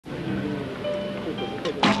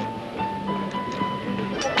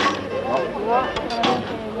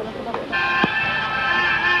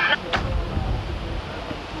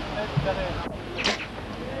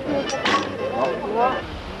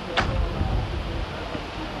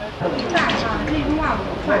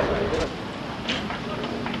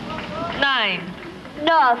Nine.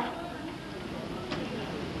 North.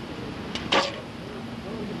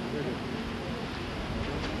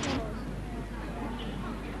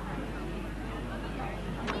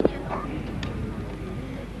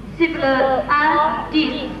 Cible à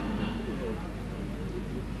 10.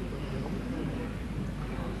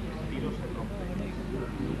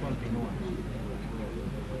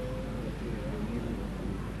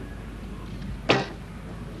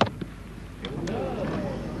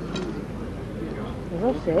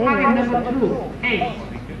 No sé.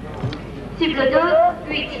 Cible 2,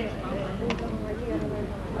 8.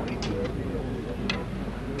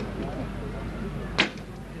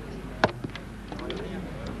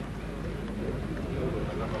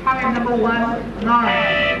 Target number 1, 9.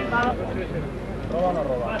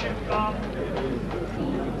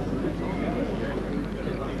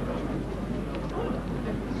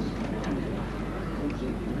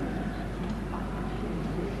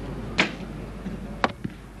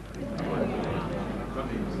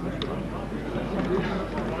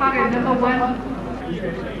 Target number 1.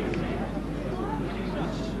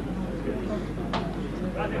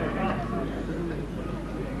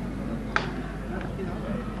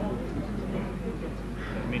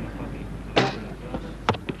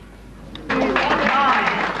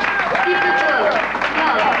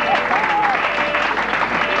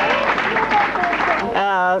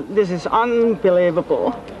 This is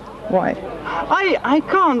unbelievable. Why? I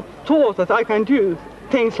can't thought that I can do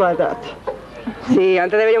things like that. Sí,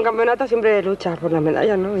 antes de venir a un campeonato siempre luchas por las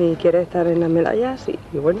medallas, ¿no? Y quieres estar en las medallas y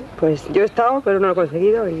bueno, pues yo he estado, pero no lo he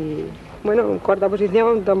conseguido y bueno, cuarta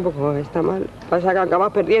posición tampoco está mal. Pasa que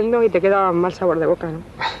acabas perdiendo y te queda mal sabor de boca, ¿no?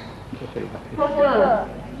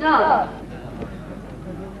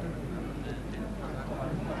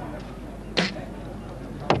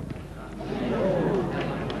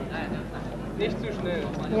 Nicht zu schnell.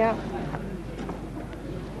 Ja.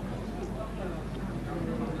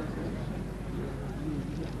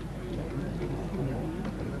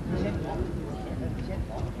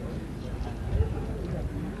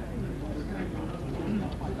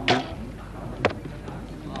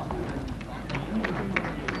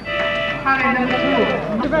 Target number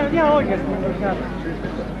 2. Ihan oikeesti.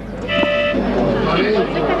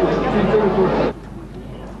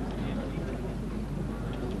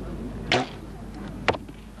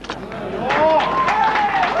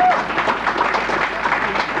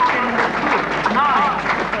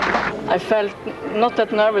 I felt not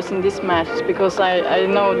that nervous in this match because I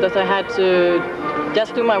know that I had to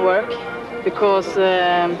just do my work because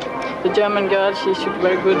the German girl, she should be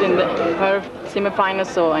very good in her semi-final,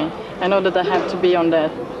 so I know that I have to be on the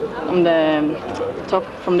top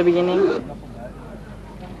from the beginning.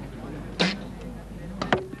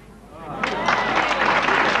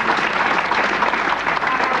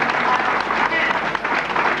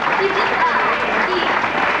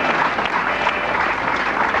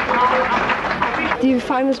 The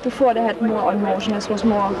finals before, they had more on motion. This was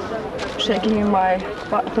more shaking in my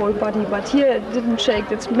whole body, but here it didn't shake.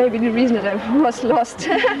 That's maybe the reason that I was lost.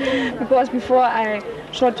 Because before I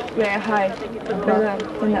shot very high, better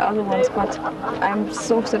than the other ones, but I'm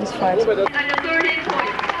so satisfied.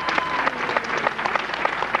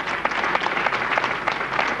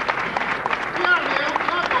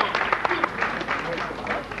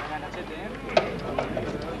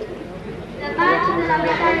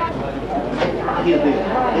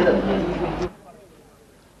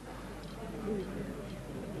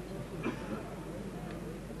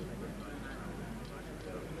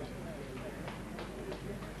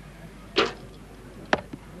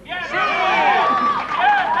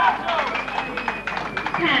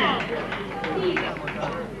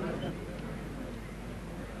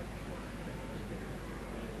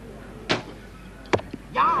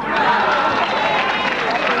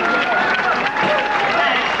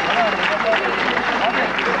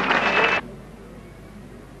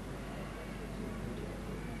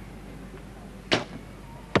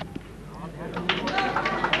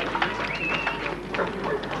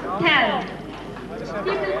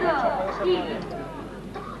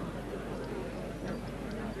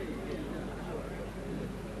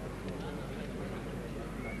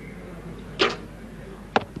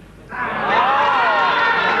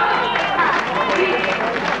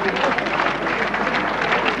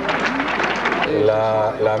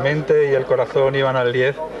 La mente y el corazón iban al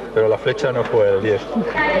 10 pero la flecha no fue el 10.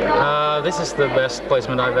 This is the best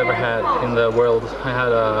placement I've ever had in the world. I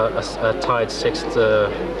had a tied 6th the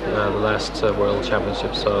last World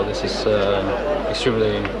Championship, so this is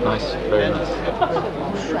extremely nice, very nice.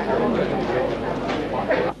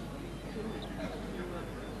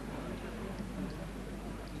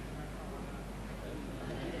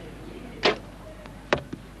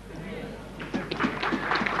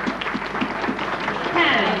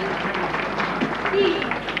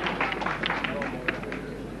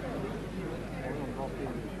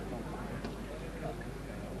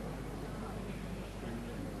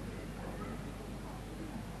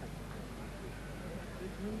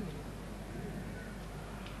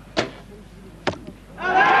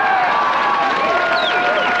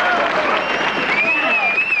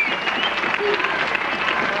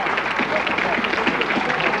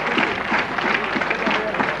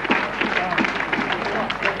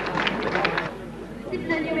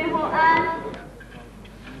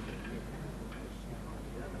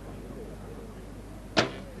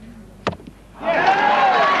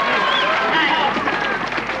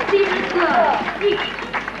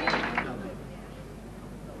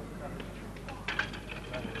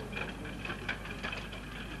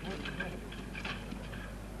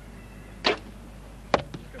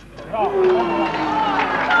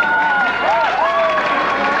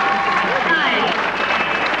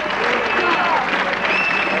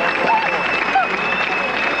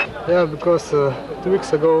 Yeah, because 2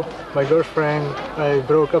 weeks ago I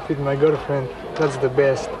broke up with my girlfriend. That's the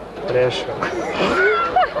best pressure.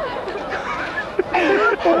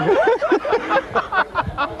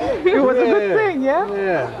 It was a good thing, yeah?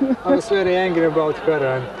 Yeah, I was very angry about her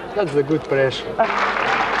and that's the good pressure.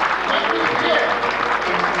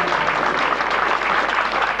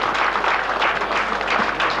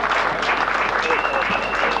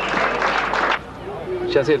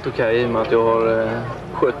 Det känns helt okej i och med att jag har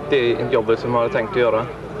skött det jobbet som jag hade tänkt att göra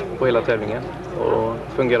på hela tävlingen och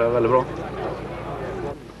fungerar väldigt bra.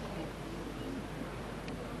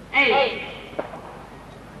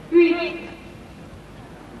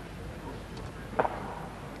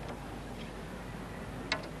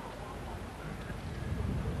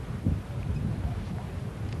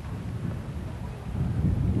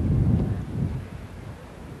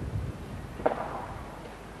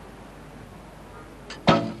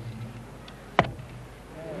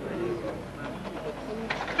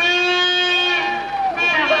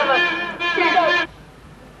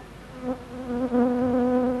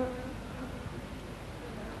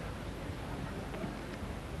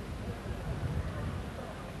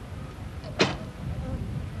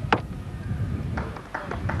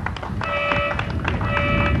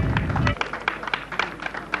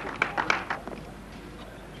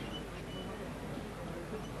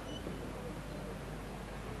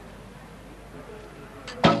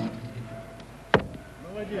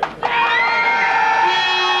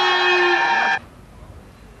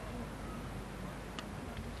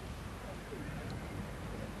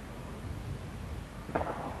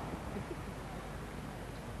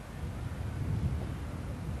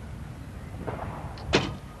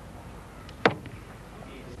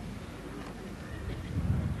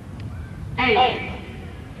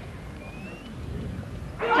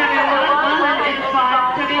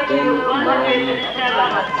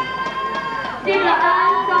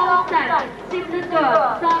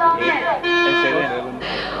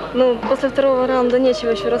 Ну, после второго раунда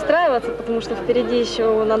нечего еще расстраиваться, потому что впереди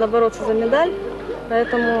еще надо бороться за медаль.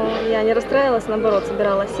 Поэтому я не расстраивалась, наоборот,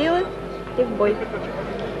 собирала силы и в бой.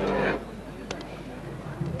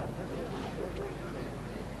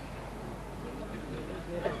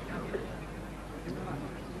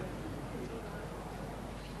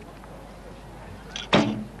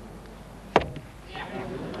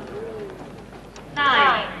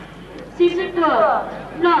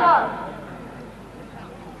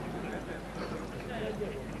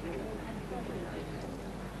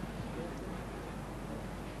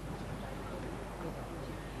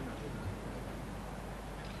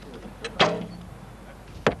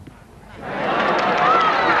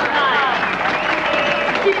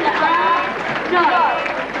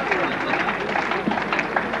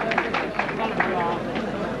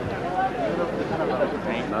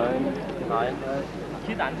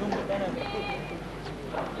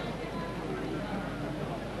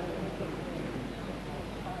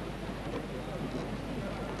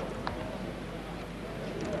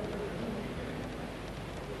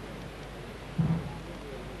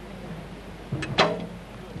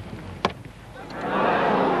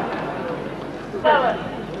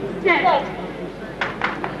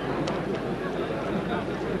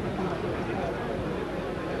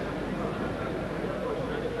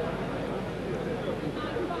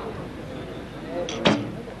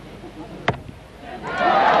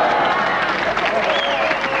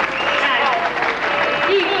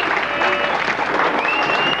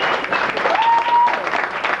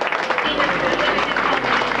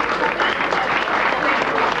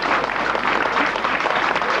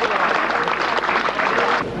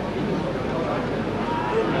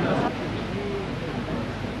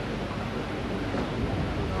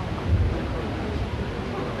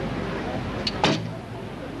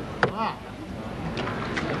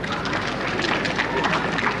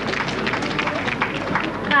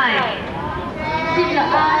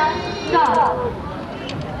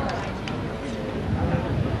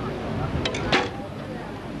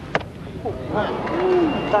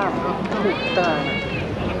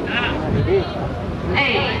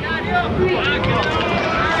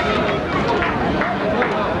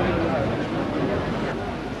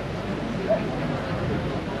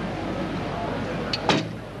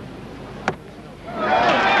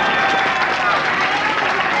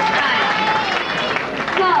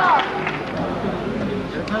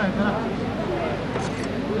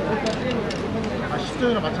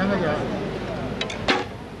 10조이랑 마찬가지야.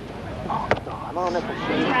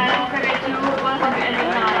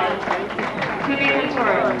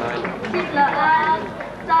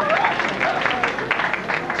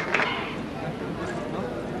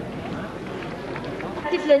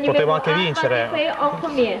 Potevo anche vincere.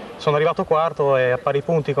 Sono arrivato quarto e a pari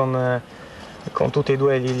punti con tutti e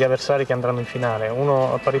due gli avversari che andranno in finale.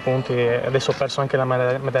 Uno a pari punti e adesso ho perso anche la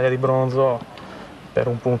medaglia di bronzo per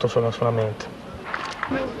un punto solamente.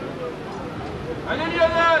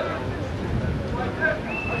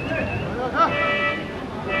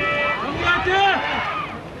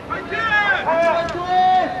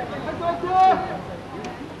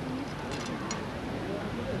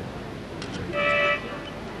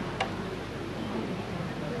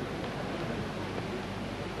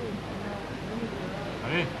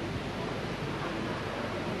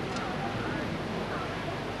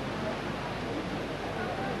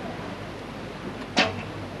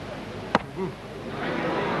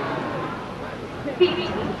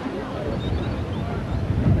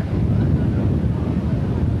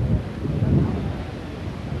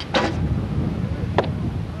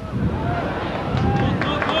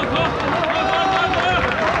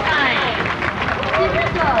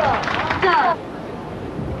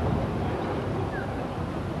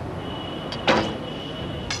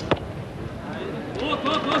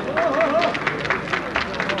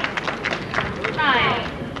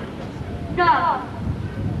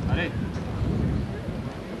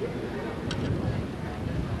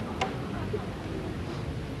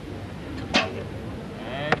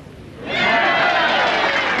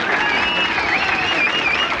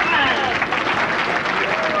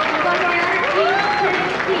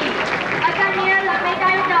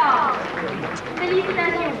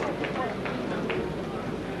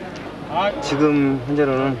 지금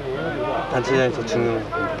현재로는 단체전이 더 중요해요.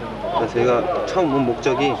 저희가 처음 온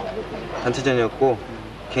목적이 단체전이었고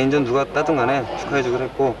개인전 누가 따든 간에 축하해주기로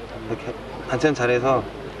했고 이렇게 단체전 잘해서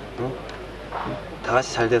다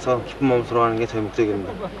같이 잘 돼서 기쁜 마음으로 돌아가는 게 저희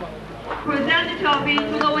목적입니다. Present the trophy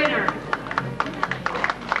to the winner.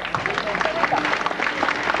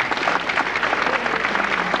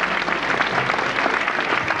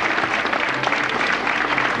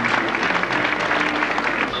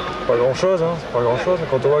 Pas grand chose, hein, c'est pas grand chose.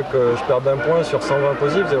 Quand on voit que je perds d'un point sur 120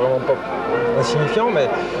 possibles, c'est vraiment pas insignifiant, mais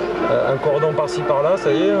un cordon par-ci par-là, ça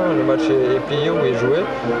y est, hein, le match est plié ou est joué.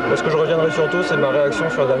 Moi, ce que je reviendrai surtout, c'est ma réaction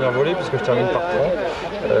sur la dernière volée, puisque je termine par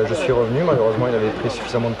 30. Je suis revenu, malheureusement, il avait pris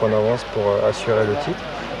suffisamment de points d'avance pour assurer le titre,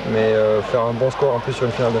 mais faire un bon score en plus sur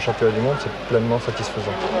une finale de championnat du monde, c'est pleinement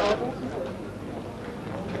satisfaisant.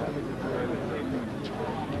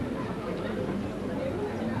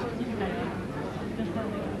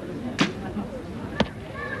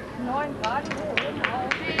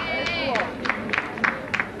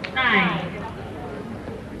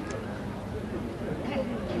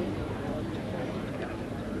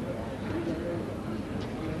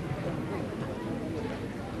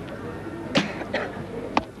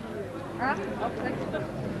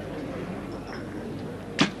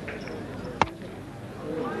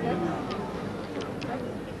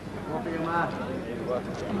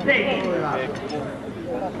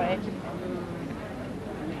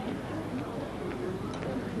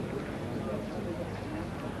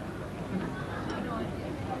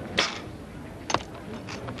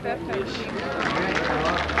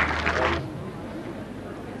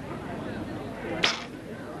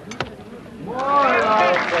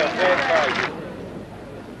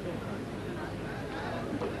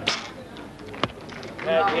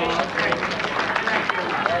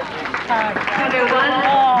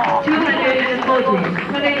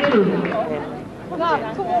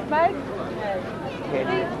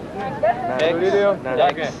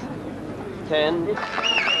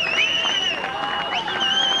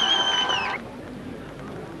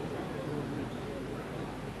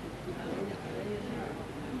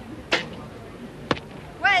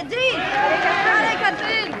 Ouais, dis! Allez, Catherine! Allez,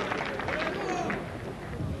 Catherine!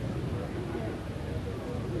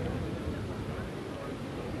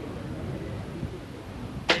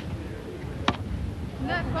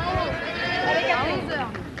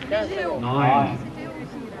 Non.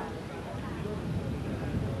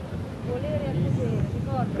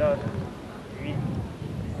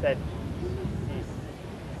 7,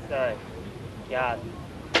 6, 5,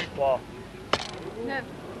 4, 3,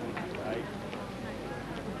 9.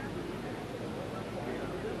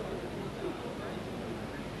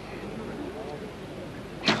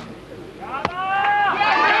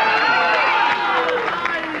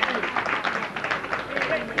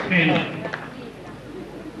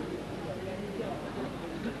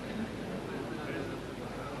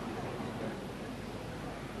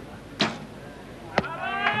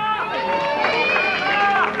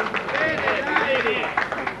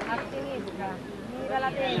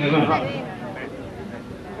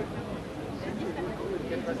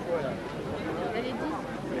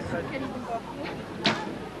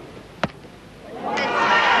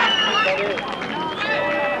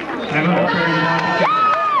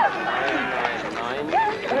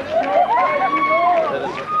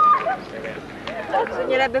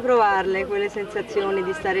 Bisognerebbe provarle quelle sensazioni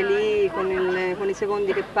di stare lì con i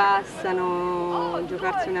secondi che passano,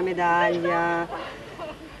 giocarsi una medaglia.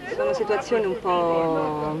 Sono situazioni un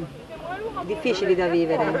po' difficili da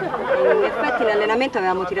vivere. In effetti in allenamento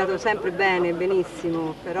avevamo tirato sempre bene,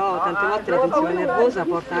 benissimo, però tante volte la tensione nervosa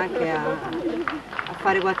porta anche a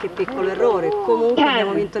fare qualche piccolo errore. Comunque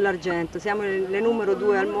abbiamo vinto l'argento, siamo le numero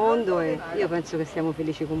 2 al mondo e io penso che siamo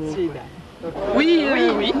felici comunque. Oui,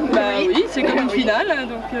 oui, c'est comme une finale,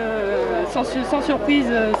 donc sans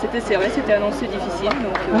surprise, c'était serré, c'était annoncé difficile,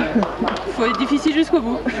 donc il faut être difficile jusqu'au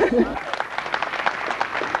bout.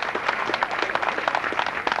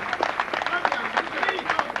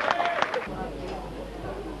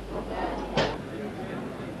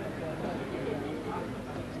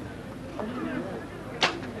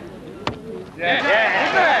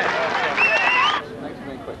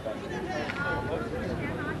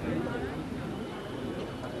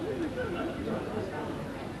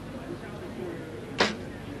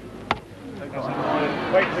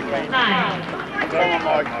 Wait for the game. 9. Go on,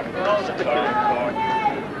 Mike.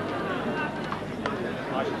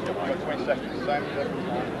 Nice, you've got 20 seconds, same as every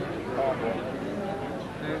time. Calm ball.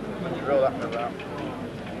 Drill that middle out.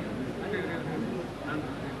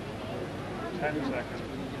 10 seconds.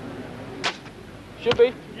 Should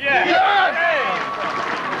be. Yeah! Yes!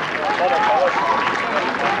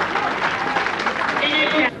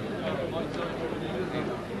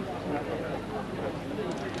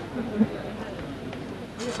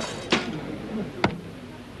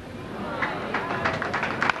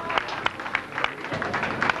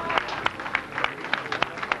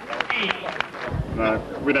 No,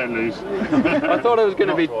 we don't lose. I thought it was going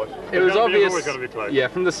to be. It was obvious. Always going to be close. Yeah,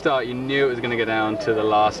 from the start, you knew it was going to go down to the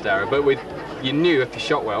last arrow. But you knew if you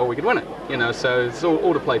shot well, we could win it. You know, so it's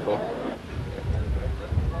all to play for.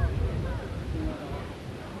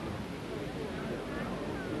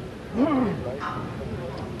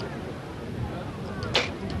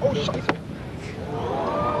 Oh shit!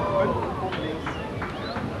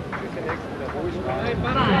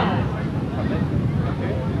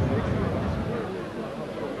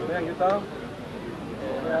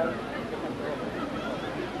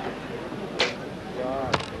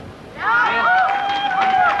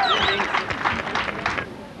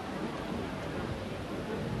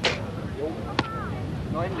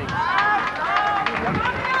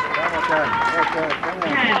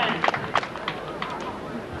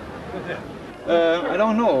 I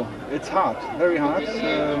don't know. It's hard, very hard.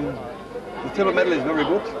 The silver medal is very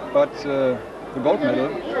good, but the gold medal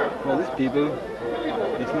for these people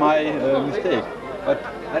is my mistake. But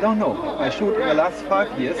I don't know. I shoot in the last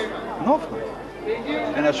 5 years, no fight.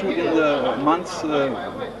 And I shoot in the months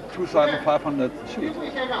 2,500 shoot.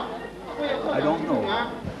 I don't know.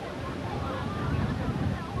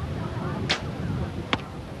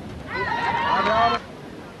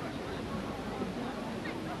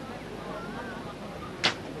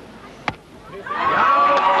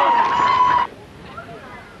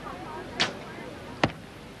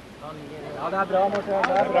 Ja, det är bra mot det.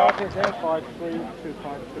 Det är bra. 5, 3, 2,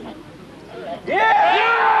 5, 2.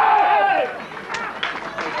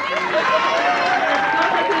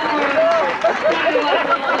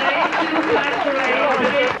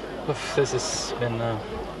 This has been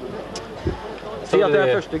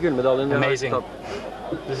amazing.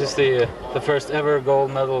 This is the first ever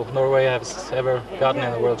gold medal Norway has ever gotten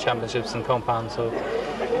in the World Championships in compound. So,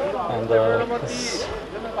 and it's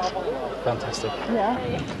fantastic. Yeah.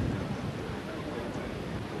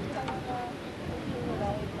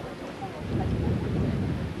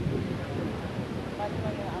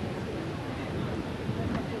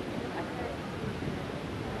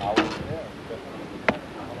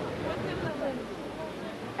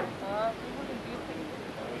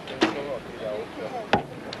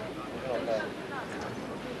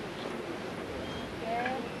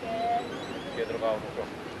 9.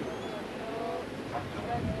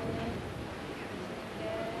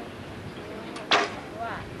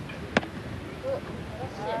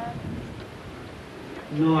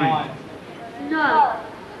 9.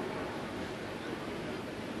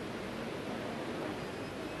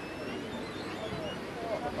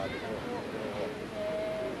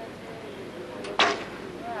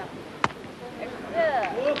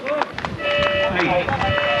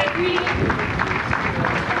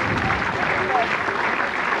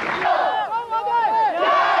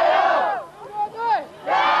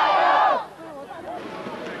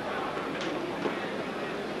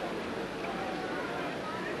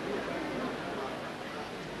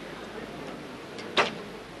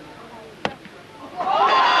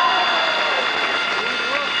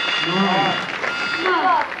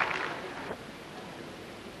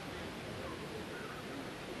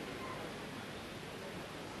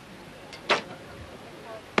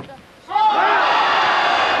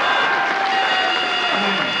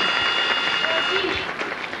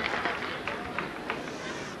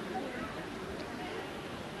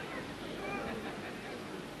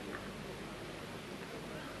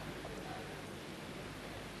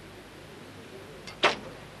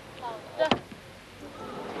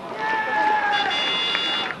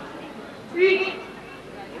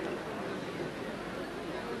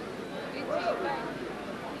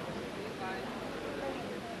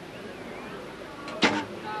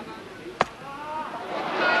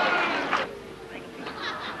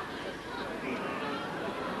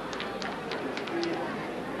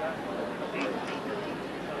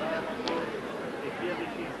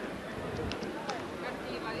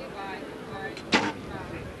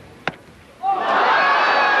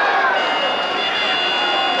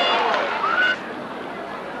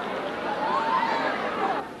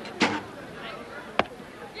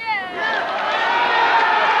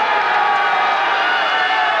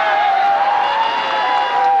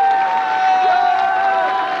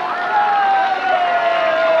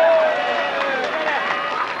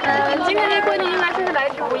 今天这冠军应该说是来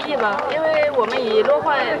之不易吧，因为我们以落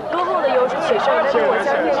后的优势取胜，但是我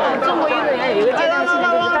相信中国运动员有一个坚定的信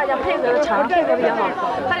念，就是大家配合的长，配合比较好，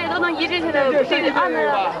大家都能一致性的按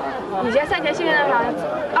照以前赛前训练上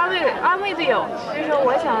安慰队友，所以说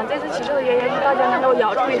我想这次取胜的原因是大家能够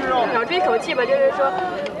咬住一口气吧，就是说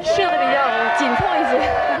射的比较紧凑一些。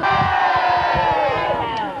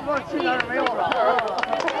没有了。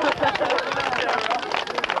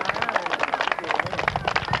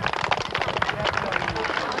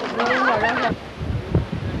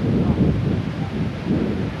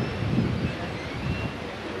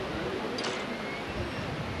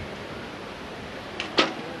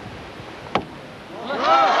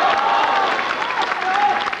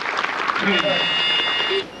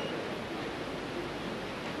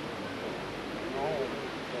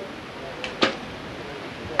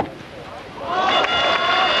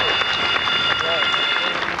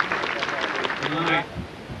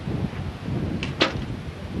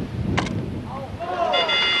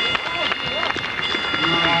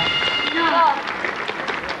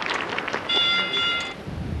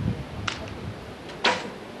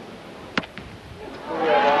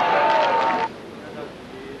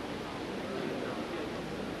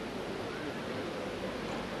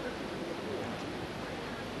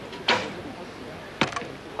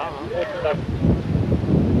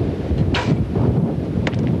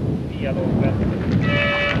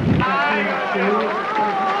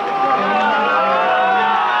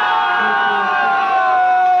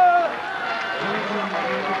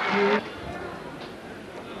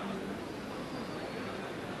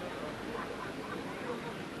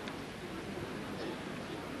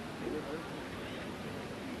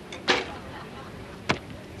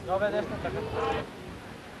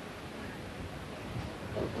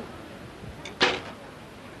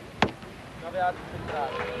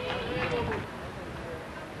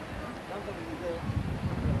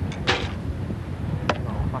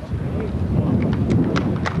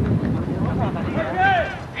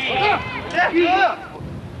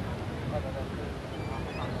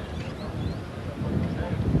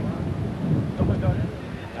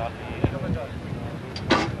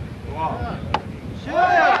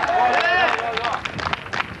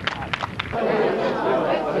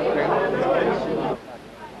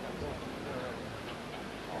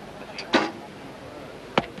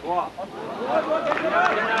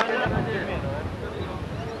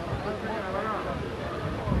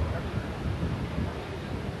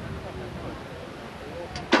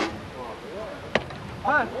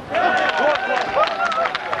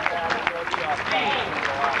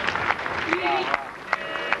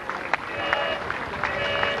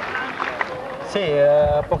Sì,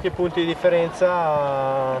 pochi punti di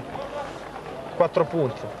differenza, 4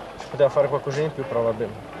 punti. Si poteva fare qualcosina in più, però va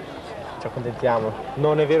bene. Ci accontentiamo.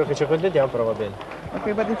 Non è vero che ci accontentiamo, però va bene.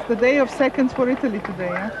 Okay, but it's the day of seconds for Italy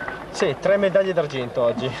today, eh? Sì, 3 medaglie d'argento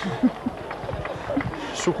oggi.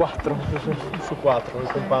 Su 4,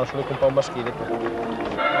 sulle compound maschili.